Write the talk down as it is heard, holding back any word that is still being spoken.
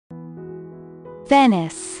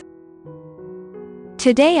Venice.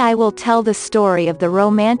 Today I will tell the story of the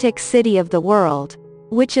romantic city of the world,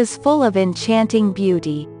 which is full of enchanting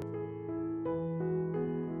beauty.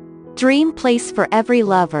 Dream place for every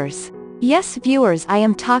lovers. Yes, viewers, I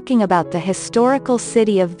am talking about the historical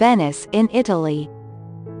city of Venice in Italy.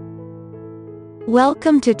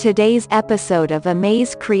 Welcome to today's episode of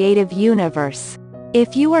Amaze Creative Universe.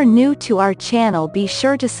 If you are new to our channel, be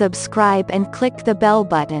sure to subscribe and click the bell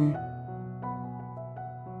button.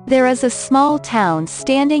 There is a small town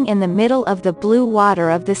standing in the middle of the blue water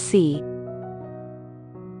of the sea.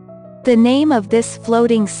 The name of this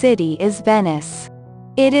floating city is Venice.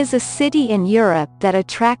 It is a city in Europe that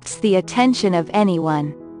attracts the attention of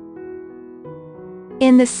anyone.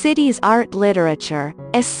 In the city's art, literature,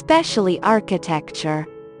 especially architecture.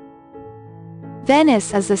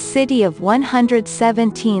 Venice is a city of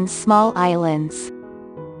 117 small islands.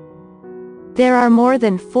 There are more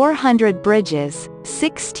than 400 bridges,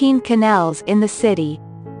 16 canals in the city.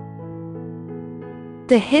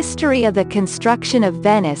 The history of the construction of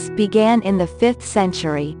Venice began in the 5th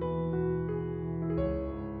century.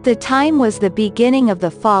 The time was the beginning of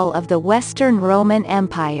the fall of the Western Roman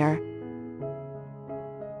Empire.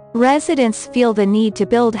 Residents feel the need to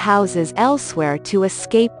build houses elsewhere to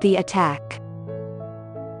escape the attack.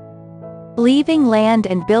 Leaving land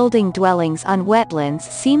and building dwellings on wetlands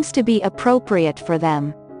seems to be appropriate for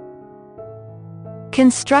them.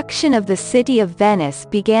 Construction of the city of Venice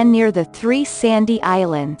began near the 3 sandy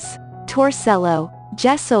islands, Torcello,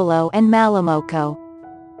 Jesolo and Malamocco.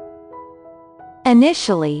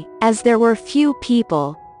 Initially, as there were few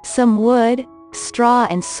people, some wood, straw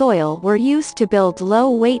and soil were used to build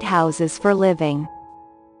low-weight houses for living.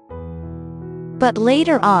 But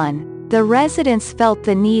later on, the residents felt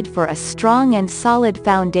the need for a strong and solid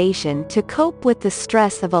foundation to cope with the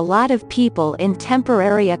stress of a lot of people in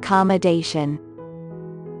temporary accommodation.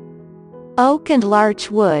 Oak and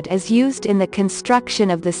larch wood is used in the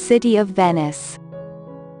construction of the city of Venice.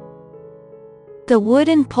 The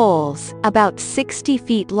wooden poles, about 60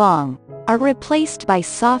 feet long, are replaced by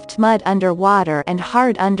soft mud under water and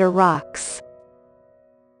hard under rocks.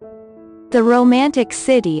 The romantic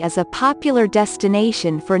city is a popular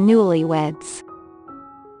destination for newlyweds.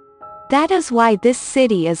 That is why this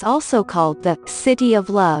city is also called the City of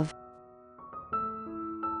Love.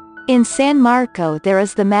 In San Marco there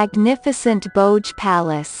is the magnificent Boge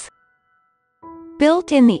Palace.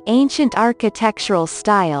 Built in the ancient architectural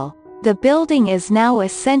style, the building is now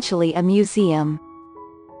essentially a museum.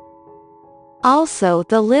 Also,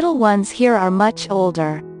 the little ones here are much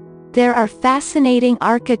older. There are fascinating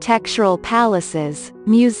architectural palaces,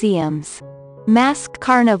 museums. Mask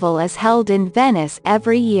Carnival is held in Venice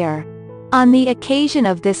every year. On the occasion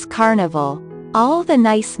of this carnival, all the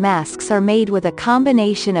nice masks are made with a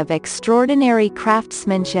combination of extraordinary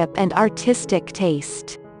craftsmanship and artistic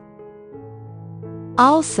taste.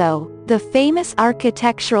 Also, the famous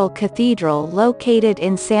architectural cathedral located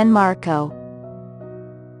in San Marco.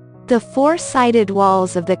 The 4-sided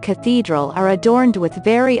walls of the cathedral are adorned with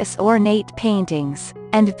various ornate paintings,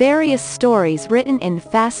 and various stories written in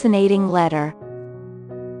fascinating letter.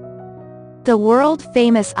 The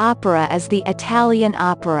world-famous opera is the Italian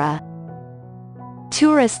opera.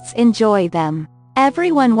 Tourists enjoy them.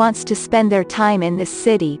 Everyone wants to spend their time in this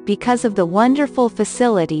city because of the wonderful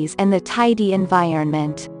facilities and the tidy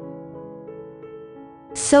environment.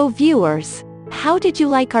 So viewers, how did you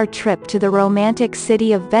like our trip to the romantic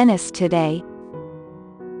city of Venice today?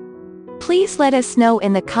 Please let us know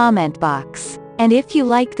in the comment box, and if you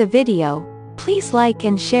like the video, please like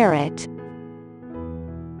and share it.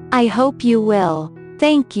 I hope you will.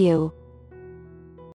 Thank you.